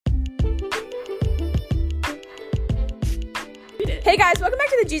Hey guys, welcome back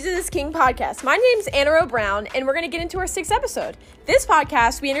to the Jesus is King podcast. My name's Anna Rowe Brown, and we're going to get into our 6th episode. This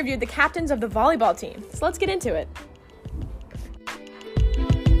podcast, we interviewed the captains of the volleyball team. So let's get into it.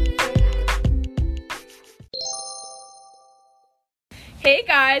 Hey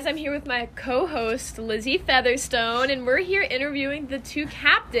guys, I'm here with my co-host, Lizzie Featherstone, and we're here interviewing the 2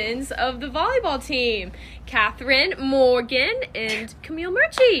 captains of the volleyball team, Catherine Morgan and Camille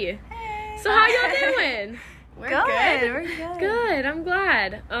Murchie. Hey. So how y'all doing? We're good. We're good. Good, I'm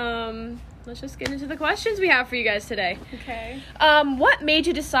glad. Let's just get into the questions we have for you guys today. Okay. What made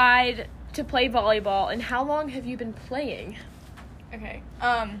you decide to play volleyball, and how long have you been playing? Okay.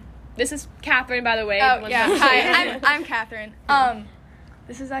 This is Catherine, by the way. Oh, yeah. Hi, I'm Catherine.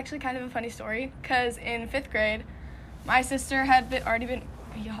 This is actually kind of a funny story, because in 5th grade, my sister had already been,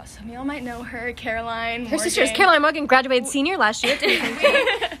 some of y'all might know her, Caroline Morgan. Her sister is Caroline Morgan, graduated senior last year.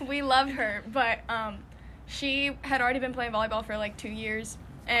 We loved her, but she had already been playing volleyball for like 2 years,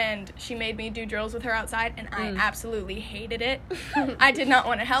 and she made me do drills with her outside, and I absolutely hated it. I did not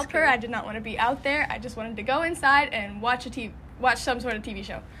want to help her. I did not want to be out there. I just wanted to go inside and watch some sort of TV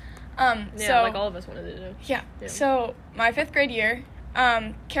show. Like all of us wanted to do. Yeah. So my 5th grade year,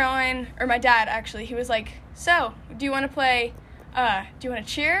 Caroline, or my dad actually, he was like, so, do you want to play, do you want to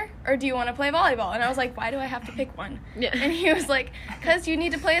cheer, or do you want to play volleyball? And I was like, why do I have to pick one? Yeah. And he was like, because you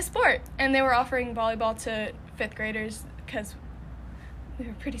need to play a sport. And they were offering volleyball to 5th graders, because we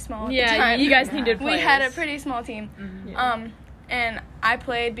were pretty small at the time. Yeah, you guys needed players. We had a pretty small team. Mm-hmm. Yeah. And I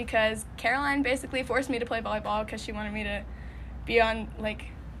played because Caroline basically forced me to play volleyball, because she wanted me to be on, like,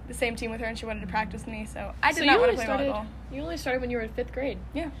 the same team with her, and she wanted to practice me, so I did not want to play volleyball. You only started when you were in 5th grade.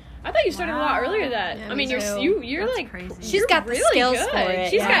 Yeah. I thought you started a lot earlier than that. Yeah, I mean, me you're That's like crazy. She's got the really skills good. for it.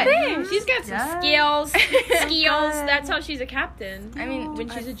 She's got some skills. That's how she's a captain. I mean, when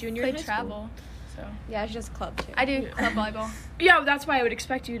she's a junior I in high school. travel, so Yeah, she does club too. I do club volleyball. Yeah, that's why I would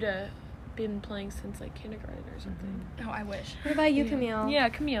expect you to been playing since like kindergarten or something. Oh, I wish. What about you, Camille? Yeah,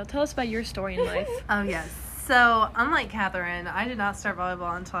 Camille, tell us about your story in life. Oh, yes. So, unlike Catherine, I did not start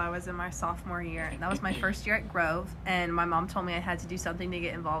volleyball until I was in my sophomore year. And that was my first year at Grove, and my mom told me I had to do something to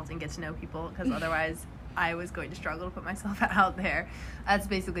get involved and get to know people, because otherwise I was going to struggle to put myself out there. That's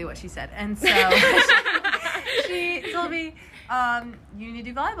basically what she said. And so she told me, you need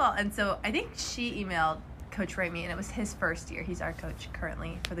to do volleyball. And so I think she emailed Coach Ramey, and it was his first year. He's our coach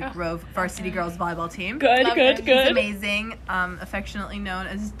currently for the Grove Varsity Girls Volleyball team. Good. He's amazing, affectionately known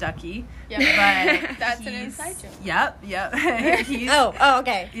as Ducky. Yep. But that's an inside joke. Yep. He's,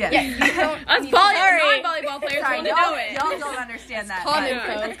 okay. Yes. Yeah, you don't Us need non-volleyball players Sorry, want to know it. y'all don't understand that. common but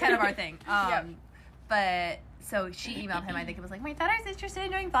code. That's kind of our thing. Yep. But so she emailed him. I think it was like, my daughter's interested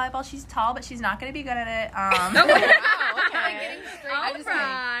in doing volleyball. She's tall, but she's not going to be good at it. Wow, Like okay. getting straight. I'm just kidding.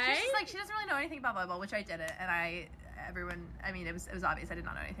 Alright. She's just like, she doesn't really know anything about volleyball, which I didn't. And it was obvious I did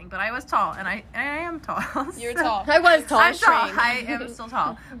not know anything, but I was tall, and I am tall. You're so- tall. I was tall. I'm tall. trained. I am still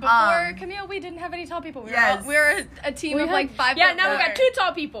tall. Before Camille, we didn't have any tall people. We Yes. were a team of like 5 Yeah, foot now we four. got 2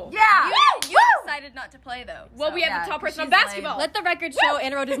 tall people. Yeah. You decided not to play though. Well, so. we have Yeah, the tall person on she's basketball. Let the record show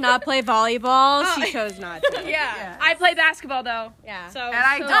Anna Rowe does not play volleyball. She chose not to. Yeah. Yes. I play basketball though. Yeah. So And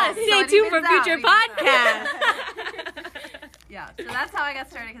I don't. stay so it tuned for evens out. future It evens podcasts. out. Yeah, so that's how I got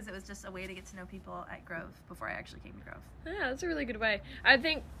started, because it was just a way to get to know people at Grove before I actually came to Grove. Yeah, that's a really good way. I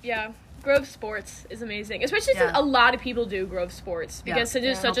think, Grove Sports is amazing, especially since Yeah. a lot of people do Grove Sports because it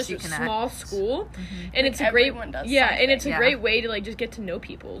is such Helps a you connect. small school, and Like it's a great everyone does and it's a something. great way to like just get to know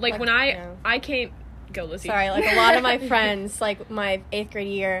people. Like when I came, go Lizzie. Sorry, like a lot of my friends, like my 8th grade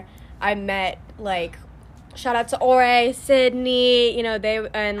year, I met like. Shout out to Ore, Sydney,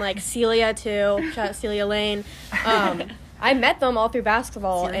 and like Celia too. Shout out Celia Lane. I met them all through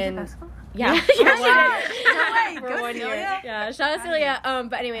basketball, Celia basketball? yeah, No way. for 1 year. Yeah, shout out Celia.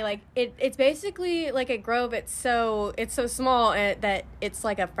 But anyway, like it's basically like at Grove, it's so small that it's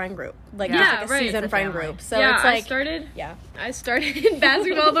like a friend group, like Yeah, it's like a right. season It's a friend family. group. So yeah, it's like I started in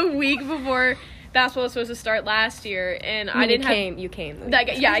basketball the week before basketball was supposed to start last year, and I didn't have. You came. I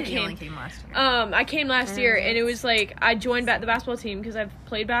You only came. came last year. I came last year, and it was like I joined the basketball team because I've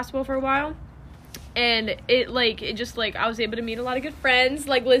played basketball for a while, and it just I was able to meet a lot of good friends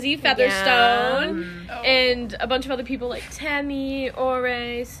like Lizzie Featherstone and a bunch of other people like Tammy,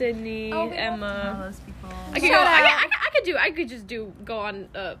 Ore, Sydney, Emma. All those people. I could just go on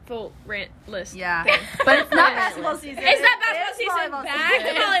a full rant list. Yeah, but it's not basketball season. It's not basketball season. volleyball Back to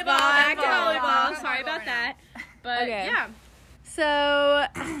season. volleyball. Back to volleyball. volleyball. Sorry about that. But Okay. yeah. So,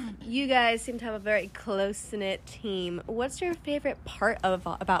 you guys seem to have a very close-knit team. What's your favorite part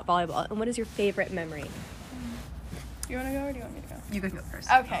about volleyball, and what is your favorite memory? You want to go or do you want me to go? You can go first.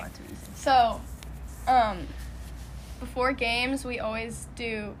 Okay. I'll let you easy. So, before games, we always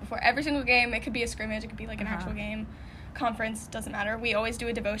do, before every single game, it could be a scrimmage, it could be like an actual game, conference, doesn't matter. We always do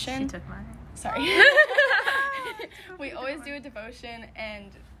a devotion. She took mine. Sorry. We always do a devotion, and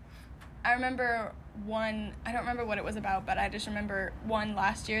I remember one, I don't remember what it was about, but I just remember one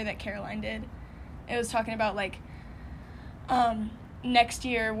last year that Caroline did. It was talking about, like, next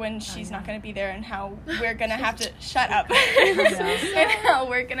year when she's not going to be there and how we're going to have to, shut up, and how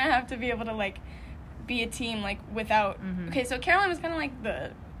we're going to have to be able to, like, be a team, like, without, okay, so Caroline was kind of like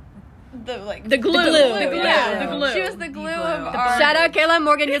the glue. Yeah, the glue. She was the glue of our... Shout out Kayla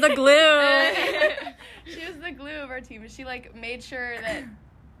Morgan, you're the glue. She was the glue of our team. She, like, made sure that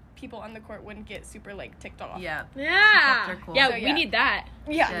people on the court wouldn't get super, like, ticked off. Yeah. Cool. Yeah, So, we need that.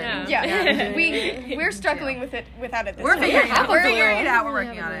 Yeah. We're struggling with it without it this We're time. figuring it out. We're figuring it out. We're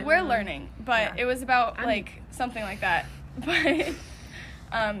working on it. We're learning, but it was about, like, something like that. But,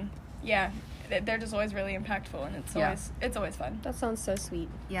 they're just always really impactful, and it's always fun. That sounds so sweet.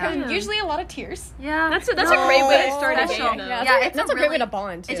 And usually a lot of tears. Yeah. That's a great way to start a special. game, though. Yeah, it's that's a great way to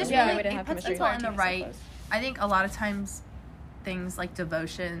bond, too. It's just Yeah. really, way to it have puts chemistry. people in the Team is so right. close. I think a lot of times things like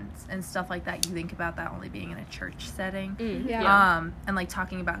devotions and stuff like that, you think about that only being in a church setting. And like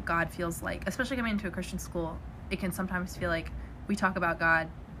talking about God feels like, especially coming into a Christian school, it can sometimes feel like we talk about God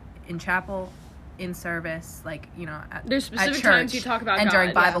in chapel, in service, like, you know, There's specific at church, times you talk about and God.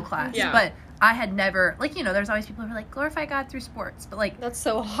 during Bible class. Yeah. But I had never, like, you know, there's always people who are like, glorify God through sports, but like, That's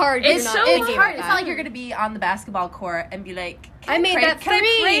so hard. It's You're so not it's thinking hard. about It's that. not like you're gonna be on the basketball court and be like, I made that Can I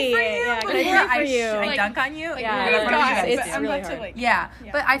pray for three. you? Yeah, can I Before pray for you? I Like- dunk on you? Like, Yeah, in front of you guys. it's I'm really about to, hard. like, Yeah,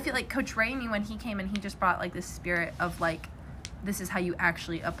 Yeah. but I feel like Coach Ramey, when he came in, he just brought like this spirit of like, this is how you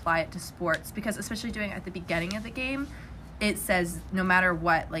actually apply it to sports, because especially doing it at the beginning of the game, it says no matter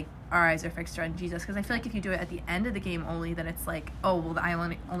what, like, our eyes are fixed on Jesus. Because I feel like if you do it at the end of the game only, then it's like, oh, well, I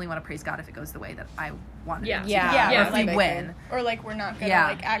only want to praise God if it goes the way that I wanted it to. Yeah. Or if like- we win. Or, like, we're not gonna, Yeah.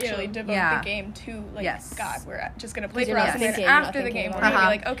 like, actually devote Yeah. the game to, like, Yes. God. We're just gonna play You're for not us, and then thinking, you're not after the thinking game, we're about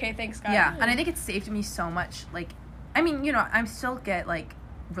gonna it. be like, okay, thanks, God. Yeah, and I think it saved me so much. Like, I mean, you know, I still get like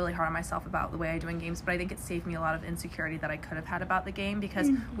really hard on myself about the way I do in games, but I think it saved me a lot of insecurity that I could have had about the game, because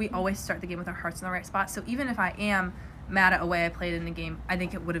we always start the game with our hearts in the right spot. So even if I am mad at a way I played in the game, I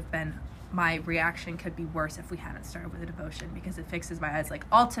think it would have been, my reaction could be worse if we hadn't started with a devotion, because it fixes my eyes. Like,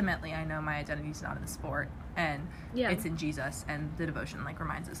 ultimately, I know my identity is not in the sport, and it's in Jesus, and the devotion, like,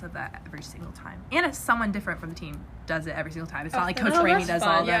 reminds us of that every single time. And if someone different from the team does it every single time. It's not like Coach Ramey does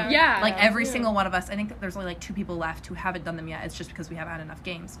all of them. Yeah. Like, every single one of us, I think that there's only, like, 2 people left who haven't done them yet. It's just because we haven't had enough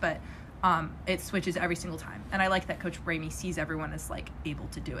games. But it switches every single time. And I like that Coach Ramey sees everyone as, like, able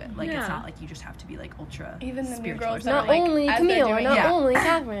to do it. Like, it's not like you just have to be, like, ultra Even the new spiritual girls or that are, Not like, only as Camille, they're doing not it. only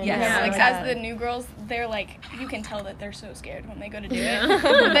Catherine. Yes. Yeah, like, that. as the new girls, they're like, you can tell that they're so scared when they go to do it.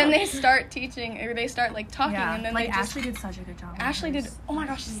 But then they start teaching, or they start, like, talking, and then like, they just... Ashley did such a good job. Ashley did, oh my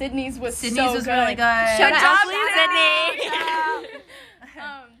gosh, Sydney's was Sydney's so was good. really good. Shout out Good job, Sydney.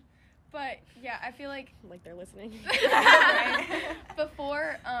 But, yeah, I feel like Like they're listening.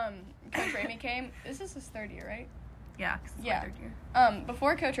 before Coach Ramey came, this is his 3rd year, right? Yeah, 'cause it's Yeah. my 3rd year.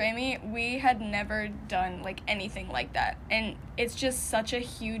 Before Coach Ramey, we had never done, like, anything like that. And it's just such a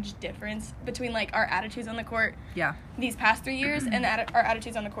huge difference between, like, our attitudes on the court Yeah. these past 3 years and our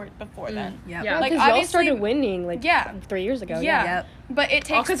attitudes on the court before then. Yeah. Yeah. Like, Because y'all obviously... started winning, like, Yeah. 3 years ago. Yeah. Yep. But it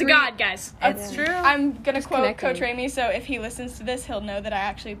takes All because of God, guys. It's true. I'm going to quote connecting. Coach Ramey, so if he listens to this, he'll know that I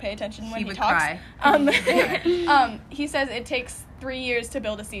actually pay attention when he would talks. cry. He says it takes 3 years to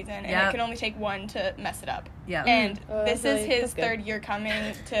build a season, and Yep. it can only take 1 to mess it up. Yeah. And Oh, this that's is really- his that's good. 3rd year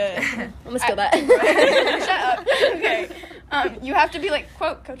coming to... I'm gonna steal that. Shut up. Okay. You have to be like,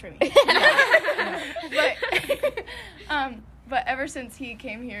 quote, Coach Ramey. But ever since he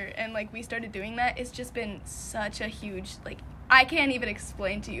came here and, like, we started doing that, it's just been such a huge, like, I can't even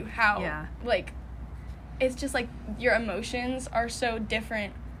explain to you how, like, it's just, like, your emotions are so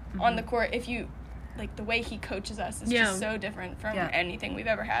different on the court if you, like, the way he coaches us is just so different from anything we've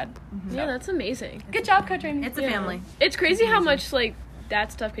ever had. Yeah, that's amazing. Good job, Coach Ramey. It's a family. It's crazy how much, like, that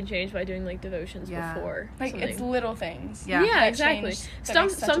stuff can change by doing, like, devotions before. Like, something. it's little things. Yeah. Yeah, that exactly. change, that Some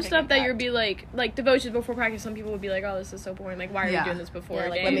makes such a big stuff that impact. you'd be like devotions before practice. Some people would be like, "Oh, this is so boring. Like, why are we doing this before a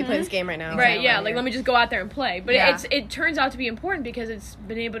like, game?" let me play this game right now. Right? Yeah. Like, let me just go out there and play. But Yeah. it turns out to be important because it's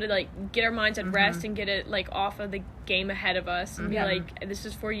been able to, like, get our minds at rest and get it, like, off of the game ahead of us and be like, "This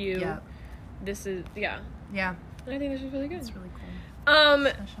is for you. Yeah. This is Yeah. And I think this is really good. It's really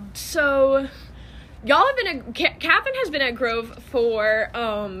cool. So y'all have been Catherine has been at Grove for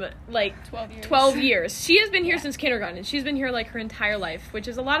 12 years. She has been here since kindergarten. She's been here like her entire life, which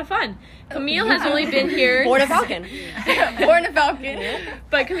is a lot of fun. Camille has only been here Born a Falcon.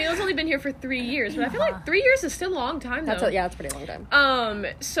 But Camille's only been here for 3 years. But I feel like 3 years is still a long time though. That's a pretty long time.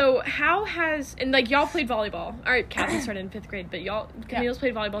 So how has y'all played volleyball? All right, Catherine started in 5th grade, but Camille's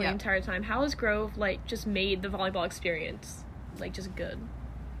played volleyball the entire time. How has Grove like just made the volleyball experience like just good?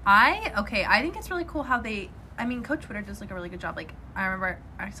 I think it's really cool how Coach Twitter does like a really good job. Like I remember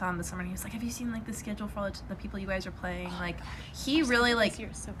I saw him this summer and he was like, have you seen like the schedule for all the people you guys are playing? Like he really like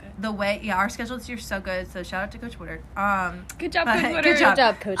so good. the way our schedule this year's so good. So shout out to Coach Twitter. Good job, Coach Twitter. Good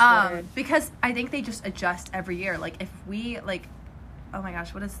job, Coach Twitter. Because I think they just adjust every year. Like if we like, oh my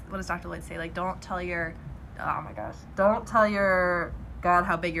gosh, what does Dr. Lloyd say? Like don't tell your God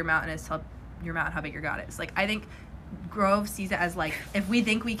how big your mountain is. Tell your mountain how big your God is. Like I think Grove sees it as like if we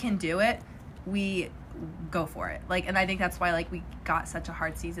think we can do it, we go for it. Like, and I think that's why like we got such a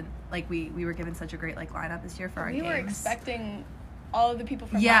hard season. Like we were given such a great like lineup this year for our games. We were expecting all of the people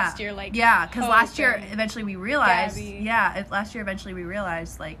from last year. Like because last year eventually we realized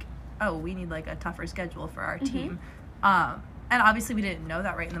like, oh, we need like a tougher schedule for our team. And obviously we didn't know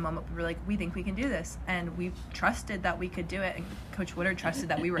that right in the moment. We were like, we think we can do this. And we trusted that we could do it. And Coach Woodard trusted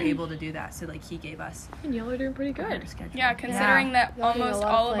that we were able to do that. So, like, he gave us... And y'all are doing pretty good. Yeah, considering that almost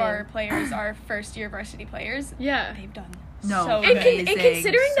all of our players are first-year varsity players. Yeah. They've done so amazing. And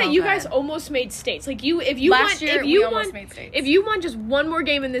considering that you guys almost made states. Like, if you won just one more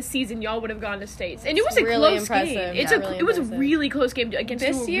game in this season, y'all would have gone to states. And it was a really close game. It was a really close game against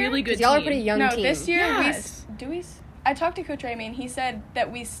a really good team. Y'all are pretty young team. This year, I talked to Coach Ramey, and he said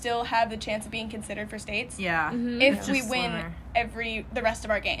that we still have the chance of being considered for states. Yeah. If we win the rest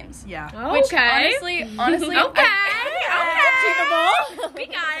of our games. Yeah. Which honestly, okay. Achievable. We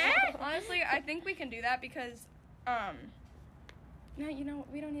got it. Honestly, I think we can do that because, no,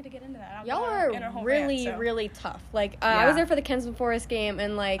 we don't need to get into that. Y'all are really tough. Like, I was there for the Kensington Forest game,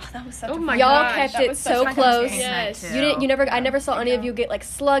 and like, that was such y'all kept it so close. Yes. I never saw any of you get like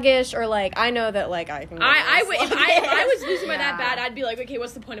sluggish or like. I know that like I can. If I was losing by that bad, I'd be like, okay,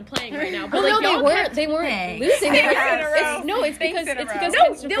 what's the point of playing right now? But well, no, they weren't losing. It's because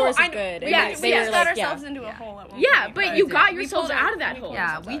Kensington Forest is good. Yeah, we just got ourselves into a hole at one point. Yeah, but you got yourselves out of that hole.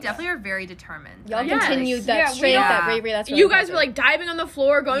 Yeah, we definitely are very determined. Y'all continued that strength, that bravery. That's you guys were like diving on the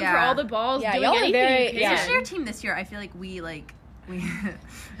floor, going for all the balls, doing y'all anything. Especially our team this year, I feel like we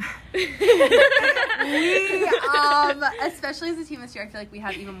especially as a team this year, I feel like we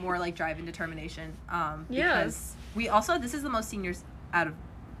have even more like drive and determination. Because we also, this is the most seniors out of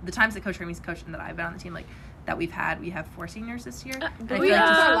the times that Coach Ramey's coached and that I've been on the team, like that we've had. We have 4 seniors this year.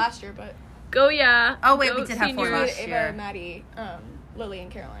 Last year, but Oh wait, we did have 4 last year. Ava, Maddie, Lily,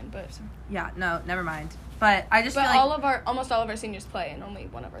 and Caroline, but never mind. But I just feel like almost all of our seniors play, and only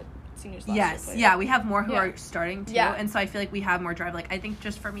one of our seniors last year played. Yeah, we have more who are starting too, and so I feel like we have more drive. Like I think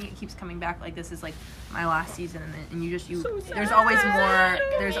just for me, it keeps coming back. Like this is like my last season, and there's always more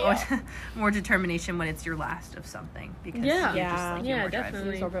more determination when it's your last of something because you're more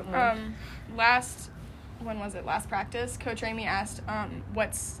definitely. Last practice, Coach Ramey asked,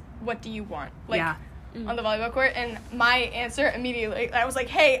 what do you want? On the volleyball court, and my answer immediately, I was like,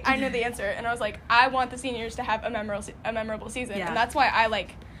 hey, I know the answer, and I was like, I want the seniors to have a memorable season, and that's why I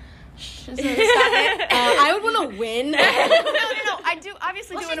like stop it. I would want to win. No, I do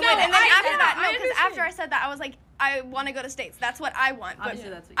obviously do want to win, and then after I said that, I was like, I want to go to states. That's what I want. But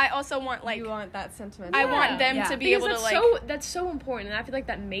I also want like you want that sentiment. I want them to be able to like. That's so important, and I feel like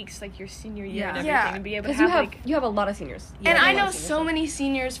that makes like your senior year and everything, and be able to have you have a lot of seniors. And I know so many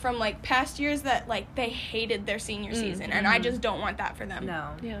seniors from like past years that like they hated their senior season, and I just don't want that for them.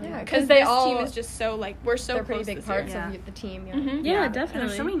 No. Yeah. Because this team is just so like we're so they're close. Pretty big parts of the team. Yeah, definitely. And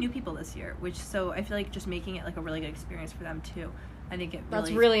there's so many new people this year, which so I feel like just making it like a really good experience for them too. I think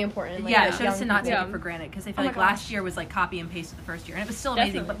that's really important. Like, it shows to not take it for granted because I feel like last year was like copy and paste of the first year, and it was still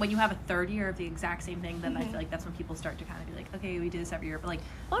amazing. But when you have a third year of the exact same thing, then I feel like that's when people start to kind of be like, okay, we do this every year, but like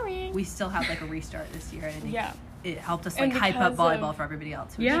we still have like a restart this year, and I think it helped us like hype up volleyball for everybody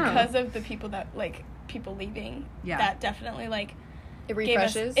else. Because of the people that like people leaving. That definitely like. It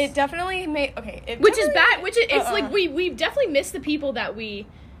refreshes. It definitely made which is bad. It's like we definitely miss the people that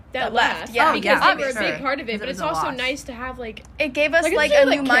left. Yeah, because they were a big part of it. But it's also nice to have like it gave us like a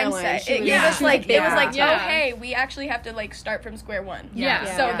new mindset. It gave us like it was like oh hey, we actually have to like start from square one.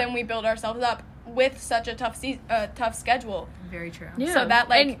 So then we build ourselves up with such a tough schedule. Very true. Yeah. So that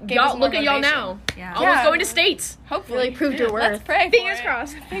like and y'all look at y'all now. Yeah. Almost going to states. Hopefully really proved your worth. Let's pray. Fingers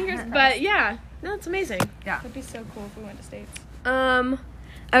crossed. But yeah, no, it's amazing. Yeah, it'd be so cool if we went to states.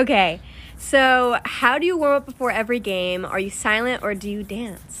 Okay. So, how do you warm up before every game? Are you silent or do you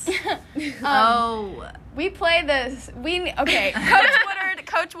dance? We play this.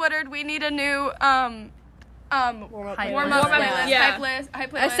 Coach Woodard. We need a new warm up playlist. Yeah. High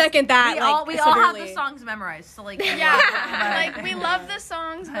playlist. I second that. We all have the songs memorized, so like Like we love the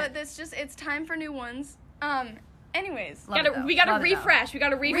songs, but it's time for new ones. Anyways, we gotta refresh. We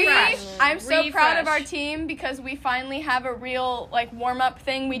gotta refresh. I'm so proud of our team because we finally have a real like warm up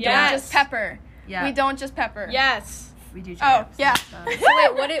thing. We don't just pepper. Yeah. We don't just pepper. Yes. We do. Oh yeah. So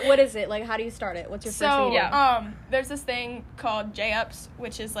wait, what is it? Like, how do you start it? What's your first meeting? There's this thing called J-ups,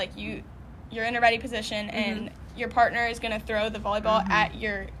 which is like you're in a ready position and your partner is gonna throw the volleyball at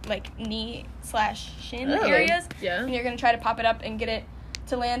your like knee/shin areas. Yeah. And you're gonna try to pop it up and get it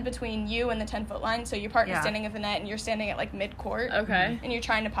to land between you and the 10-foot line. So your partner's standing at the net and you're standing at like mid-court. Okay. And you're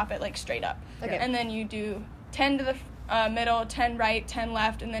trying to pop it like straight up. Okay. And then you do 10 to the middle, 10 right, 10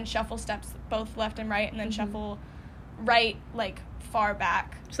 left, and then shuffle steps both left and right, and then shuffle right like far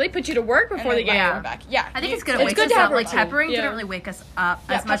back. So they put you to work before the game. Far back. Yeah. I think it's good to wake us up. Like peppering didn't really wake us up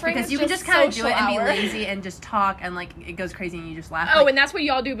as much because you can just kind of do it and be lazy and just talk and like it goes crazy and you just laugh. Oh, and that's what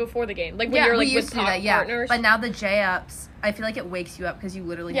y'all do before the game. Like when you're like with partners. But now the J-ups, I feel like it wakes you up because you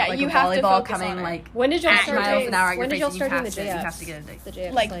literally have like you a have to volleyball focus coming on like when did y'all start miles an hour at your face and doing the you have to get a The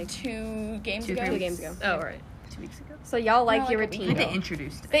J-ups, like 2 games ago. 2 games ago. Oh, right. 2 weeks ago. So y'all like your I routine. think they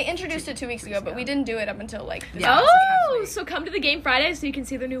introduced it. They introduced it 2 weeks ago, but we didn't do it up until like this Yeah. Oh, so come to the game Friday so you can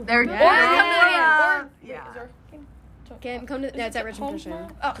see their new. They're Or come to the game. Come to it's at Richmond Christian.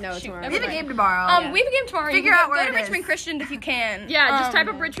 Oh, No, it's shoot, tomorrow. never We have a mind. game tomorrow. We have a game tomorrow. Figure You can out where go to it is. Richmond Christian if you can. Yeah, just type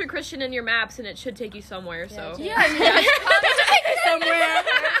up Richmond Christian in your maps and it should take you somewhere. So Yeah. Somewhere.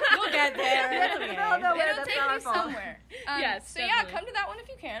 We'll get there. It'll take me somewhere. Yes, So yeah, definitely. come to that one if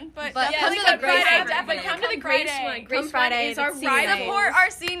you can. But But definitely come to the Friday, Grace one. definitely But come to the come Grace Friday. one. Grace Friday, one is our it's senior ride. night. Support our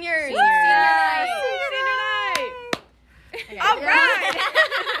seniors. Senior night. All right.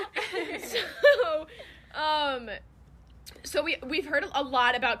 So we've heard a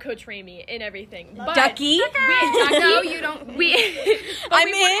lot about Coach Ramey and everything. But Ducky. No, you don't. I'm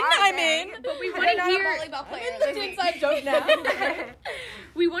in. But we want to hear. volleyball players. Inside joke now.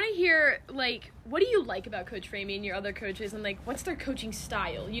 We want to hear like, what do you like about Coach Ramey and your other coaches, and like, what's their coaching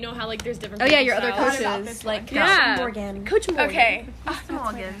style? You know how like there's different. Oh yeah, your coaching other styles. coaches like Yeah. Morgan. Coach Morgan. Okay.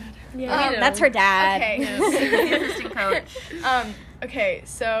 Morgan. Yeah, we know. That's her dad. Okay. Assistant coach. Okay.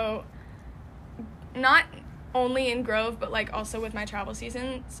 So, not only in Grove, but like also with my travel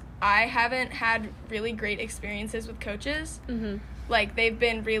seasons, I haven't had really great experiences with coaches. Mm-hmm. Like they've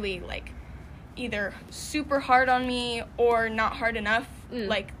been really like either super hard on me or not hard enough.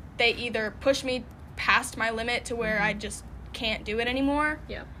 Like they either push me past my limit to where I just can't do it anymore.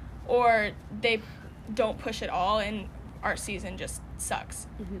 Yeah. Or they don't push at all and our season just sucks.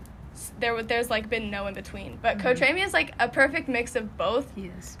 There's like been no in between. But Coach Ramey is like a perfect mix of both.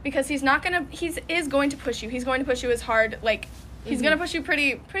 He is. Because he's going to push you. He's going to push you as hard, like he's going to push you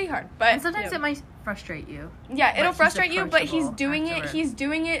pretty hard. But And sometimes it might frustrate you. yeah, it'll he's frustrate you, but he's approachable doing it. afterwards. He's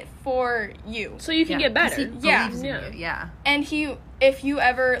doing it for you. So you can get 'Cause better. He Yeah. believes in you. Yeah. And if you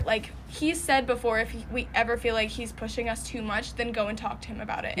ever, like, he's said before, if we ever feel like he's pushing us too much, then go and talk to him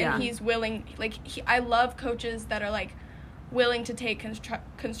about it. Yeah. And he's willing, like, I love coaches that are, like, willing to take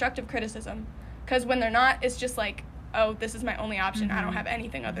constructive criticism. Because when they're not, it's just like, oh, this is my only option. I don't have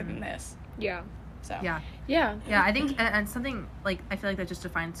anything other than this. Yeah. So. Yeah. Yeah. Yeah, I think, and something, like, I feel like that just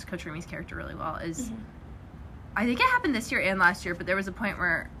defines Coach Ramey's character really well is, I think it happened this year and last year, but there was a point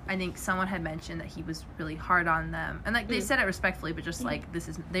where I think someone had mentioned that he was really hard on them. And, like, they said it respectfully, but just, like,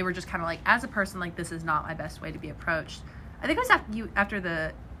 they were just kind of like, as a person, like, this is not my best way to be approached. I think it was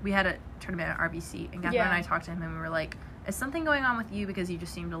after we had a tournament at RBC, and Catherine and I talked to him, and we were like, is something going on with you? Because you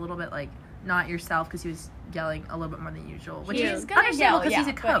just seemed a little bit, like, not yourself, because he was yelling a little bit more than usual, which is understandable because he's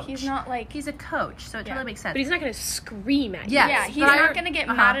a coach. But he's not like He's a coach, so it totally makes sense. But he's not going to scream at you. Yes, yeah, he's but not going to get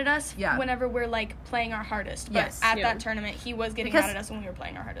mad at us Yeah. whenever we're, like, playing our hardest. But Yes. at Yeah. that tournament, he was getting Because- mad at us when we were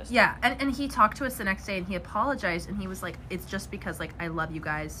playing our hardest. Yeah, and he talked to us the next day, and he apologized, and he was like, it's just because, like, I love you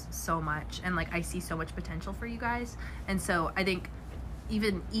guys so much, and, like, I see so much potential for you guys, and so I think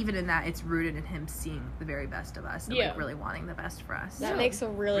even in that, it's rooted in him seeing the very best of us and like really wanting the best for us. That So makes a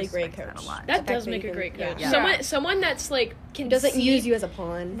really great respect coach. that a lot. That does That make a you great can- coach. yeah. Someone that's like Doesn't see- use you as a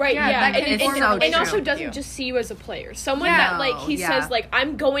pawn. Right, Yeah, yeah, that can and, inform and, a and also relationship doesn't with just see you as a player. Someone Yeah. that like he Yeah. says like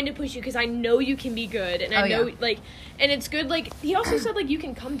I'm going to push you because I know you can be good, and I know like, and it's good. Like he also said like you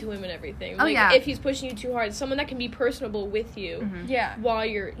can come to him and everything. Like, if he's pushing you too hard, someone that can be personable with you Yeah. while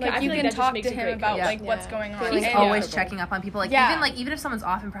you're Like, I you feel can that just talk makes to a him great about, coach. like, what's going on. He's And- always checking up on people. Like Yeah. even if someone's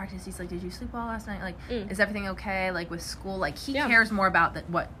off in practice, he's like, "Did you sleep well last night? Like, is everything okay? Like with school, like he Yeah. cares more about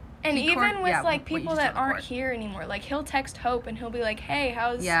what And even with, like, what you people just that on the aren't court. here anymore, like, he'll text Hope, and he'll be like, hey,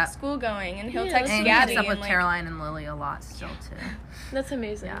 how's Yeah. school going? And he'll Yeah, text that's And Gabby. he keeps up with and, like, Caroline and Lily a lot still, too. That's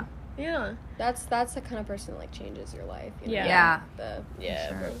amazing. Yeah. Yeah. That's the kind of person that, like, changes your life. You know? Yeah. Yeah.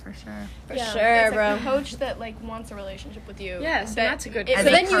 Yeah, bro. For sure. For Yeah. sure, It's bro. like A coach that, like, wants a relationship with you. Yes, that's a good it coach.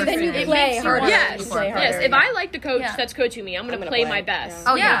 So As makes then you it play makes you harder. want- Yes, You play harder. yes. If I like the coach Yeah. that's coaching me, I'm gonna play my best.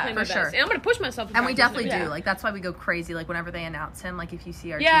 Oh, I'm gonna yeah, play my for sure. best. And I'm gonna push myself. To And we practice definitely and do. Yeah. Like, that's why we go crazy. Like, whenever they announce him, like, if you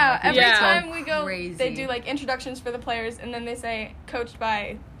see our Yeah, team, every Yeah. time we go, crazy. they do, like, introductions for the players, and then they say, coached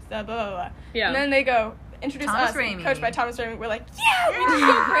by blah, blah, blah, blah. Yeah. And then they go, introduce Thomas us, Ramey. coached by Thomas Ramey. We're like, yeah, we're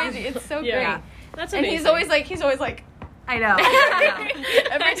so crazy. It's so Yeah. great. That's And amazing. he's always like, I know.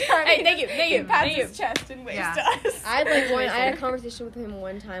 every time Hey, thank you, thank he you, pats thank you. his chest and waves Yeah. to us. I had a conversation with him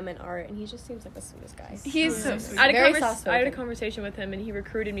one time in art, and he just seems like the sweetest guy. He's so sweet. I had, Very I had a soft-spoken. conversation with him, and he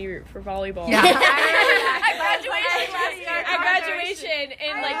recruited me for volleyball. Yeah. At graduation,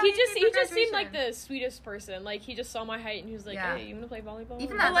 and like he just seemed like the sweetest person. Like he just saw my height, and he was like, Yeah. "Hey, you wanna play volleyball?"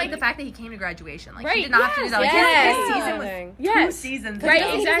 Even Or- that, like, the fact that he came to graduation. Like, Right, he did not have to do that. Like, yes, his season yes. was Yes. 2 seasons. Right, He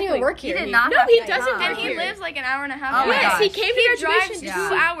doesn't exactly. even work He here. did not No, have he to doesn't come. And he Here. lives like an hour and a half Oh my away. yes, he gosh. came to He graduation. drives Yeah.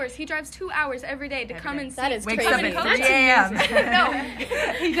 2 hours. He drives 2 hours every day to Every come day. and see. That is Wakes crazy. up at That's 3 a.m. No.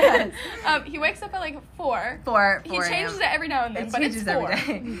 He does. He wakes up at like 4. 4 He changes it every now and then, It but it's changes 4.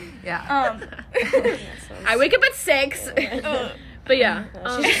 every day. Yeah. I wake up at 6. But yeah,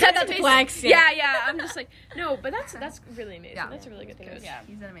 She said that to flex. Yeah, I'm just like, no, but that's really amazing. Yeah. That's a really good coach. Yeah.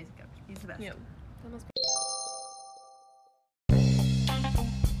 He's an amazing coach. He's the best. Yeah.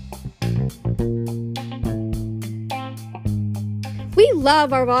 We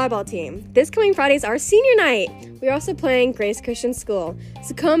love our volleyball team. This coming Friday is our senior night. We're also playing Grace Christian School.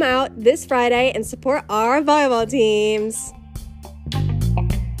 So come out this Friday and support our volleyball teams.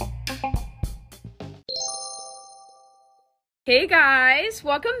 Hey guys,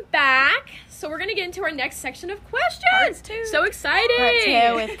 welcome back. So we're gonna get into our next section of questions. Part 2. So exciting! Part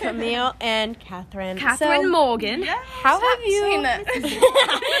 2 with Camille and Catherine. Catherine Morgan. How have Saying that.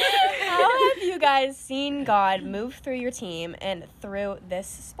 How have you guys seen God move through your team and through this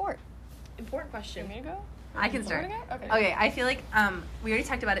sport? Important question. Want me to go? I can start. Okay. Okay, I feel like we already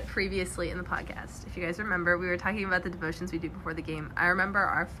talked about it previously in the podcast. If you guys remember, we were talking about the devotions we do before the game. I remember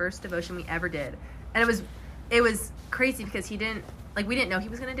our first devotion we ever did, and it was crazy because we didn't know he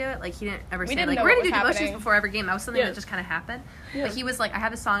was gonna do it. Like, he didn't ever say, didn't like, know we're what gonna do was devotions happening. before every game. That was something Yeah. that just kind of happened. Yeah. Like, he was like, I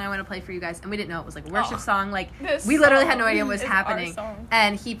have a song I want to play for you guys, and we didn't know it was like a worship Oh. song. Like, This we literally had no song idea what was is our happening. song.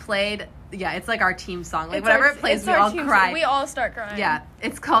 And he played. Yeah, it's like our team song. Like, It's whenever our- it plays, it's we our all team cry. song. We all start crying. Yeah,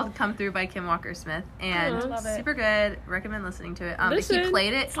 it's called "Come Through" by Kim Walker-Smith, and Aw. Love it. super good. Recommend listening to it. But he Listen.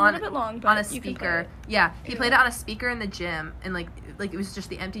 played it It's a on little bit long, but on a you can play speaker. it. Yeah, he played it on a speaker in the gym, and like it was just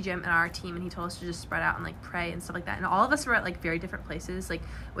the empty gym and our team, and he told us to just spread out and like pray and stuff like that. And all of us were at like very different places, like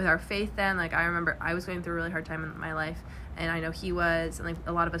with our faith. Then, like, I remember I was going through a really hard time in my life, and I know he was, and like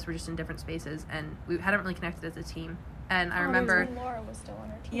a lot of us were just in different spaces, and we hadn't really connected as a team. And I remember. Laura was still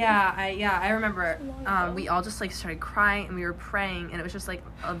on our team. I remember Long ago. we all just like started crying and we were praying, and it was just like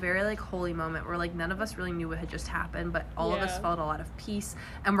a very like holy moment where like none of us really knew what had just happened, but all of us Yeah. felt a lot of peace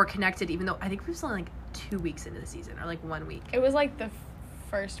and we're connected, even though I think we was only like 2 weeks into the season or like 1 week. It was like the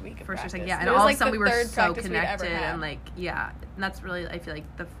first week of First or practice. second, yeah, It and was all like of a sudden the we were third so practice we'd ever connected, had. and like, yeah, and that's really, I feel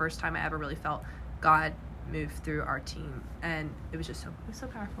like the first time I ever really felt God move through our team, and it was just so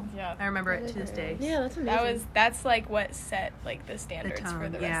powerful. Yeah. I remember That it is to this very day. nice. Yeah, that's amazing. That's like what set like the standards for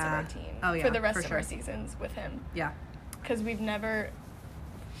tone, the rest yeah. of our team. Oh, yeah, For the rest for of our sure. seasons with him. Yeah. Because we've never,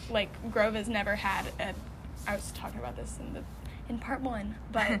 like, Grove has never had a. I was talking about this in part 1,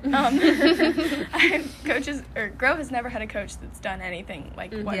 but Grove has never had a coach that's done anything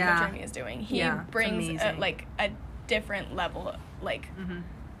like what Yeah. Coach Amy is doing. He Yeah, it's brings amazing. a different level, like Mm-hmm.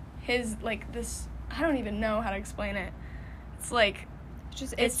 his like this. I don't even know how to explain it. It's like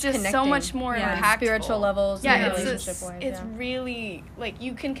It's it's just so connecting. much more Yeah, impactful. spiritual levels, Yeah, and it's relationship-wise, it's yeah. really like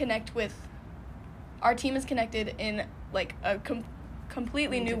you can connect with. Our team is connected in like a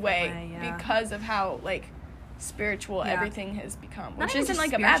completely new different way, way, yeah. because of how like spiritual Yeah. everything has become, Not which even isn't just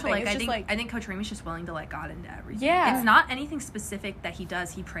like a bad spiritual, thing. It's I just think like I think Coach Ramey's just willing to let God into everything. Yeah. It's not anything specific that he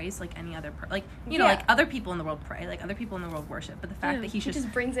does. He prays like any other like you know, Yeah. like other people in the world pray, like other people in the world worship. But the fact Yeah. that he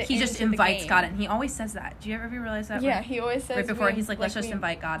just brings it. he just into the invites game. God in. He always says that. Do you ever realize that? Yeah, When- he always says right before we- he's let's just we-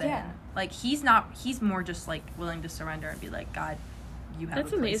 invite God in. yeah. Like he's more just like willing to surrender and be like, God, you have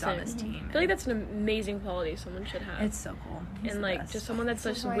That's a place amazing. on this team. I feel like that's an amazing quality someone should have. It's so cool. He's and the like best. just someone that's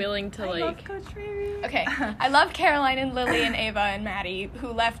just like, willing to like. Coach Riri. Okay, I love Caroline and Lily and Ava and Maddie,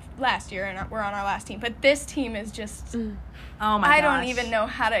 who left last year and were on our last team. But this team is just, Oh my gosh. I don't even know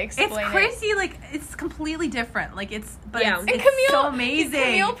how to explain It's it. crazy. Like it's completely different. Like it's Yeah. it's, And it's so amazing.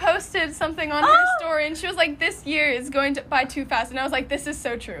 Camille posted something on her story, and she was like, "This year is going by too fast," and I was like, "This is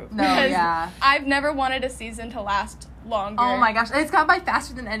so true." No, because yeah. I've never wanted a season to last longer. Oh my gosh, it's gone by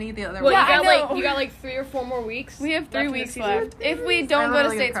faster than any of the other Well, ones. Yeah, I know. you got like 3 or 4 more weeks. We have 3 left in the weeks season. left. If we don't I'm go to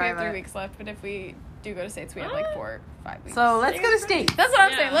literally states, we gonna have cry 3 about it. weeks left. But if we do go to states, we have like 4 or 5 weeks. So let's go to state. That's what I'm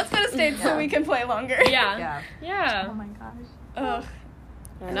Yeah. saying. Let's go to states so we can play longer. Yeah. Yeah. Yeah. Oh my gosh. Ugh.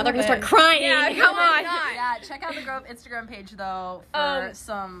 Now they're gonna start crying. Yeah, come on. Yeah, check out the Grove Instagram page though for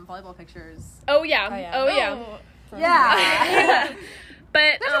some volleyball pictures. Oh yeah. Oh, yeah. Oh yeah. Oh, Yeah.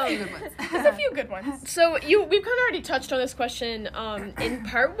 But There's a few good ones. there's a few good ones. so we've kind of already touched on this question in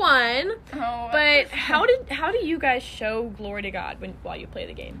part 1. Oh, But how do you guys show glory to God while you play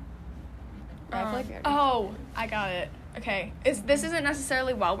the game? Oh, I got it. Okay. This isn't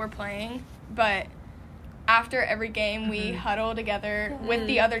necessarily while we're playing, but after every game we huddle together with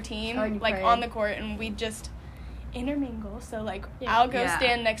the other team, Oh, and you like pray. on the court, and we just intermingle. So like Yeah. I'll go Yeah.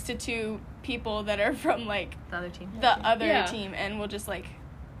 stand next to 2 people that are from like The other team. the other Yeah. team, and we'll just like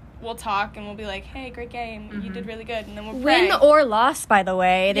we'll talk and we'll be like, "Hey, great game! You did really good," and then we'll pray. Win or loss, by the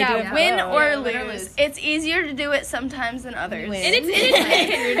way. They do it yeah, for win both. or Yeah, win or lose. lose. It's easier to do it sometimes than others. Win. And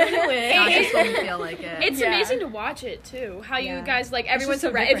it's Not just when we feel like it. It's Yeah. amazing to watch it too. How you Yeah. guys like everyone's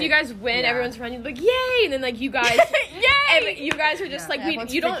just so around. If different. you guys win, Yeah. everyone's around you like yay, and then like you guys, Yay! you guys are just like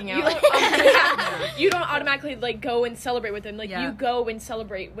Everyone's you don't freaking you out. don't you don't automatically like go and celebrate with them. Like Yeah. you go and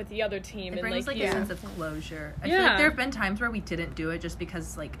celebrate with the other team It and brings like like a sense of closure. I feel Yeah. like there have been times where we didn't do it just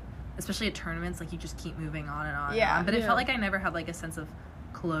because like, especially at tournaments, like you just keep moving on and on. Yeah. And on. But it Yeah. felt like I never had like a sense of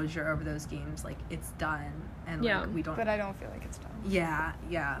closure over those games. Like it's done and Yeah. like we don't. But I don't feel like it's done. Yeah,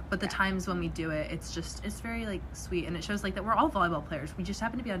 yeah. But the times when we do it, it's very like sweet, and it shows like that we're all volleyball players. We just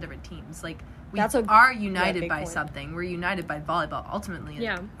happen to be on different teams. Like we That's a are united big by point. something. We're united by volleyball. Ultimately,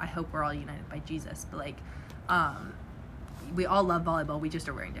 Yeah. I hope we're all united by Jesus. But like, we all love volleyball. We just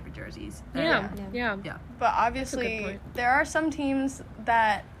are wearing different jerseys. yeah, Yeah. yeah. But That's a obviously, good point. there are some teams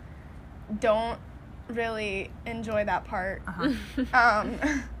that don't really enjoy that part.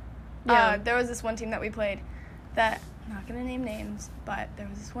 Yeah. There was this one team that we played that, I'm not going to name names, but there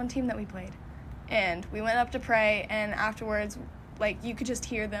was this one team that we played. And we went up to pray, and afterwards, like, you could just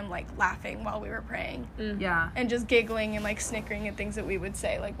hear them, like, laughing while we were praying. Yeah. And just giggling and, like, snickering at things that we would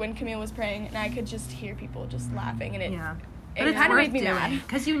say. Like, when Camille was praying, and I could just hear people just laughing, and it Yeah. it But it's kind of worth made me mad.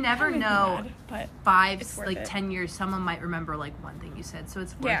 because you never Kinda made me know. mad, but 5, It's worth like it. 10 years, someone might remember like one thing you said, so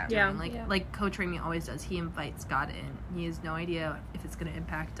it's worth Yeah. Yeah. doing. Like Yeah. like Coach Ramey always does. He invites God in. He has no idea if it's going to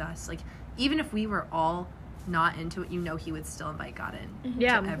impact us. Like even if we were all not into it, you know, he would still invite God in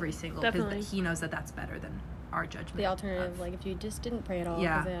Yeah, to every single definitely. because he knows that that's better than our judgment. The alternative, of- like if you just didn't pray at all.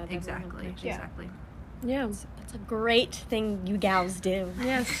 yeah, 'cause that doesn't have exactly, connection. Yeah. exactly. Yeah. That's a great thing you gals do.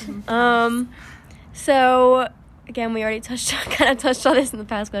 Yes. So again, we already kind of touched on this in the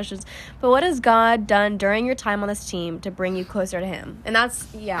past questions, but what has God done during your time on this team to bring you closer to Him? And that's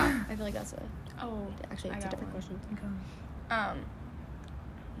I feel like that's actually I it's a got different one. question.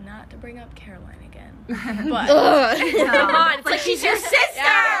 Not to bring up Caroline again, but Come on, it's like she's your sister.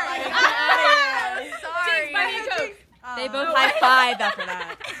 sorry. They both high fived after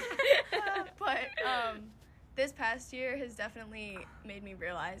that. But this past year has definitely made me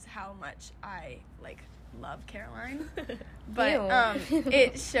realize how much I like love Caroline. But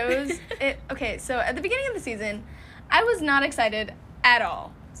it shows it. Okay, so at the beginning of the season, I was not excited at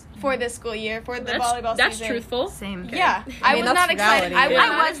all for this school year for the volleyball That's season. truthful. Same. Yeah, I mean, was that's not excited. reality. I was Yeah.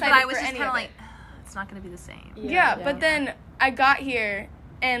 not I was, but excited I was for just any kind of of like, it. it's not going to be the same. Yeah, Yeah. but then I got here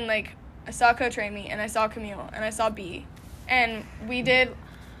and like I saw Coach Ramey and I saw Camille and I saw B, and we did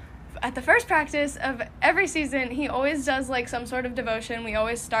at the first practice of every season. He always does like some sort of devotion. We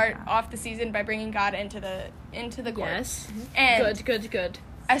always start off the season by bringing God into the court. Yes. And Good.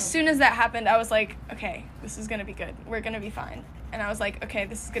 as soon as that happened, I was like, okay, this is gonna be good. We're gonna be fine. And I was like, okay,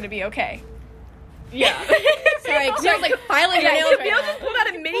 this is gonna be okay. Yeah. Sorry, because I was like filing your nails right Camille now. just pulled out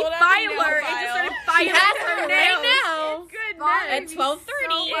a mini Pulled out a nail filer and just file. started filing has her her nails. right now. Goodness. At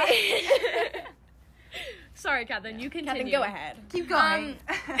 12:30. Sorry, Catherine. You continue. Catherine, go ahead. Keep going.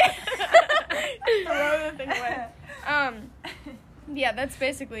 Throw the thing away. Yeah, that's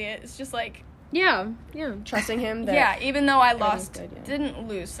basically it. It's just like Yeah. trusting him. That Yeah, even though I everything's lost, good, yeah. didn't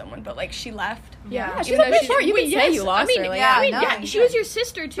lose someone, but like she left. Yeah, she's Even a though good sport. You can say you lost her. Like, yeah, she was your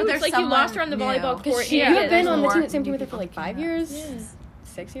sister too. But It's there's like you lost her on the someone volleyball new. court. you have been on the more same team with her for people like that 5 can years. Yeah.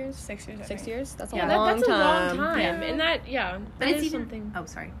 6 years. 6 years. I 6 think. years. That's a Yeah, long That's a long time. time. Yeah. And that, But that it's is even something. Oh,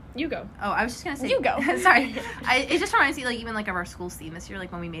 sorry. You go. Oh, I was just gonna say. You go. Sorry. It just reminds me, like, even like of our school theme this year.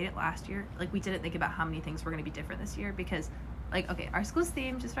 Like when we made it last year, like we didn't think about how many things were gonna be different this year because, like, okay, our school's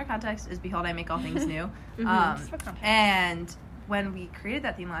theme, just for context, is "Behold, I make all things new." And when we created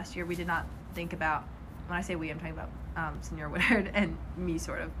that theme last year, we did not think about. When I say we, I'm talking about Senior Woodard and me,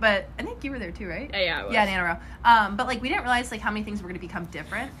 sort of. But I think you were there too, right? Yeah, I was. Yeah, Nana Rowe. But like we didn't realize like how many things were going to become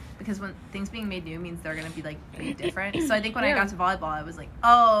different because when things being made new means they're going to be like made different. So I think when I got to volleyball, I was like,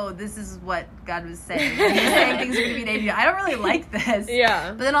 oh, this is what God was saying. He was saying things are going to be made new. I don't really like this.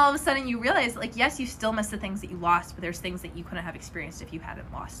 Yeah. But then all of a sudden you realize like yes, you still miss the things that you lost, but there's things that you couldn't have experienced if you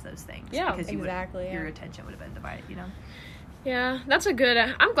hadn't lost those things. Yeah, because you exactly, your yeah. attention would have been divided. You know. Yeah, that's a good.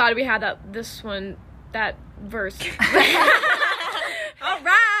 I'm glad we had that verse. All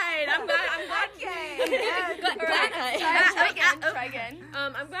right, I'm glad. Try again.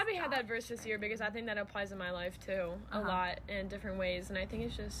 I'm glad we had that verse this year because I think that applies in my life too a lot in different ways, and I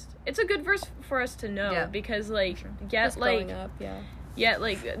think it's a good verse for us to know because like Just growing up,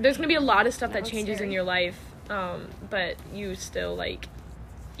 like there's gonna be a lot of stuff that was changes in scary. your life, but you still like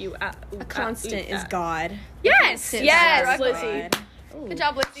you. A constant is God. Yes, Yes, Lizzie. Good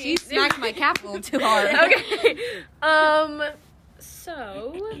job, Lizzie. She smacked my cap a little too hard. Okay.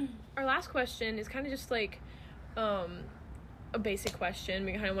 So our last question is kind of just like a basic question.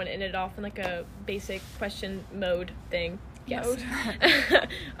 We kind of want to end it off in like a basic question mode thing. Yes.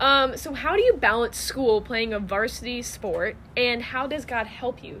 So how do you balance school, playing a varsity sport, and how does God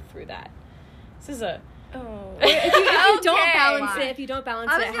help you through that? This is a If you don't Okay.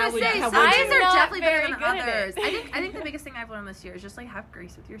 balance it, I was how gonna would say how some would days you? are Not definitely better very than good at others. it. I think the biggest thing I've learned this year is just like have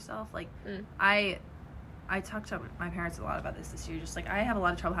grace with yourself. Like I talked to my parents a lot about this year. Just like I have a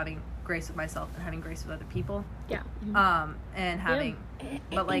lot of trouble having grace with myself and having grace with other people. Yeah. And having,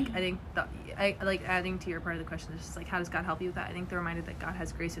 but like I think I like adding to your part of the question is just like how does God help you with that? I think the reminder that God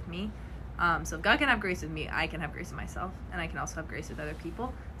has grace with me. So if God can have grace with me, I can have grace with myself, and I can also have grace with other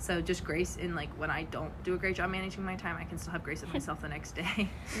people. So just grace in like when I don't do a great job managing my time, I can still have grace with myself the next day.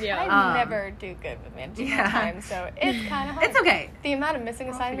 yeah. I never do good with managing my time, so it's kind of hard. It's okay. The amount of missing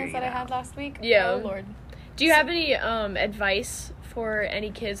We'll assignments figure that I it had out. last week. Yeah. Oh Lord. Do you have any advice for any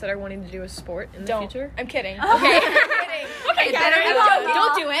kids that are wanting to do a sport in the future? I'm kidding. Okay. I'm kidding. It better be volleyball.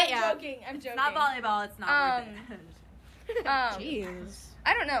 Don't do it. I'm Yeah. joking. I'm joking. It's not volleyball. It's not worth it. Jeez.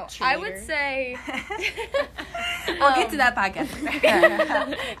 I don't know. I would Cheerleader. say We'll get to that podcast.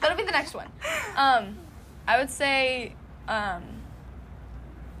 that'll be the next one. I would say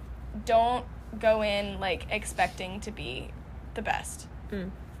don't go in like expecting to be the best.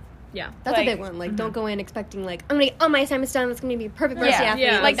 Yeah. That's Like- a big one. Like, don't go in expecting like I'm gonna get all my assignments done. It's gonna be a perfect varsity athlete.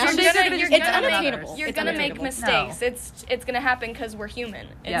 Yeah. Like You're that's gonna- just you're it's gonna make- unattainable. You're It's gonna make unattainable. mistakes. It's gonna happen because we're human.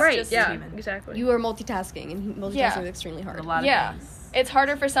 It's Right. just Yeah. human. Exactly. You are multitasking, and multitasking Yeah. is extremely hard. A lot of Yeah. things. It's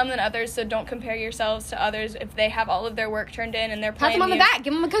harder for some than others, so don't compare yourselves to others if they have all of their work turned in and they're Pat playing them on the you. back.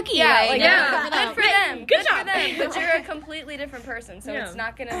 Give them a cookie. Yeah, like, yeah. Good for them. Good Good job. for them. But you're a completely different person, so Yeah. it's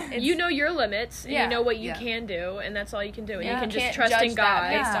not gonna. It's, You know your limits, and Yeah. you know what you Yeah. can do, and that's all you can do. And you you can just can't trust judge in God. that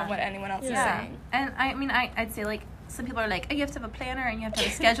based Yeah. on what anyone else is Yeah. saying. And I mean, I'd say like some people are like, oh, you have to have a planner and you have to have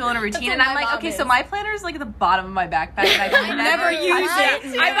a schedule and a routine. what And I'm my like, mom okay, is. so my planner is like at the bottom of my backpack. And I never use touch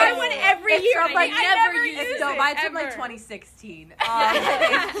it. I buy one every It's year. from, like, I never use No, it. mine's from like ever. 2016. The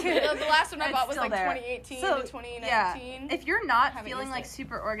last one I It's bought was still like there. 2018 So, to 2019. yeah, if you're not Haven't feeling used like it.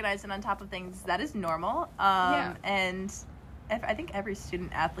 super organized and on top of things, that is normal. Yeah. And I think every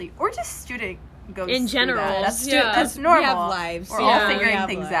student athlete or just student goes In through general, that. That's, yeah. that's normal. We have lives. We're Yeah. all We figuring have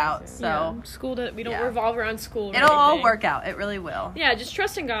things lives, out. yeah. So Yeah. School. We don't Yeah. revolve around school. Or it'll all anything. work out. It really will. Yeah, just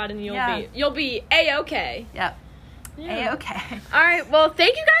trust in God, and Yeah. you'll be a-okay. Yep. Yeah. Okay. All right. Well,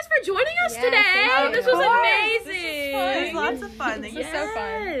 thank you guys for joining us Yeah, today. thank you. This was Of course. amazing. It was lots of fun. Thank This you. is so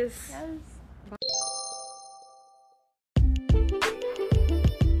fun. Yes.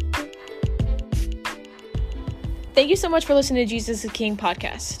 Thank you so much for listening to Jesus is King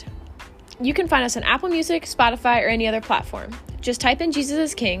podcast. You can find us on Apple Music, Spotify, or any other platform. Just type in Jesus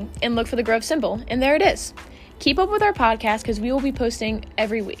is King and look for the Grove symbol, and there it is. Keep up with our podcast because we will be posting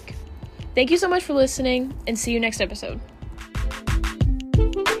every week. Thank you so much for listening, and see you next episode.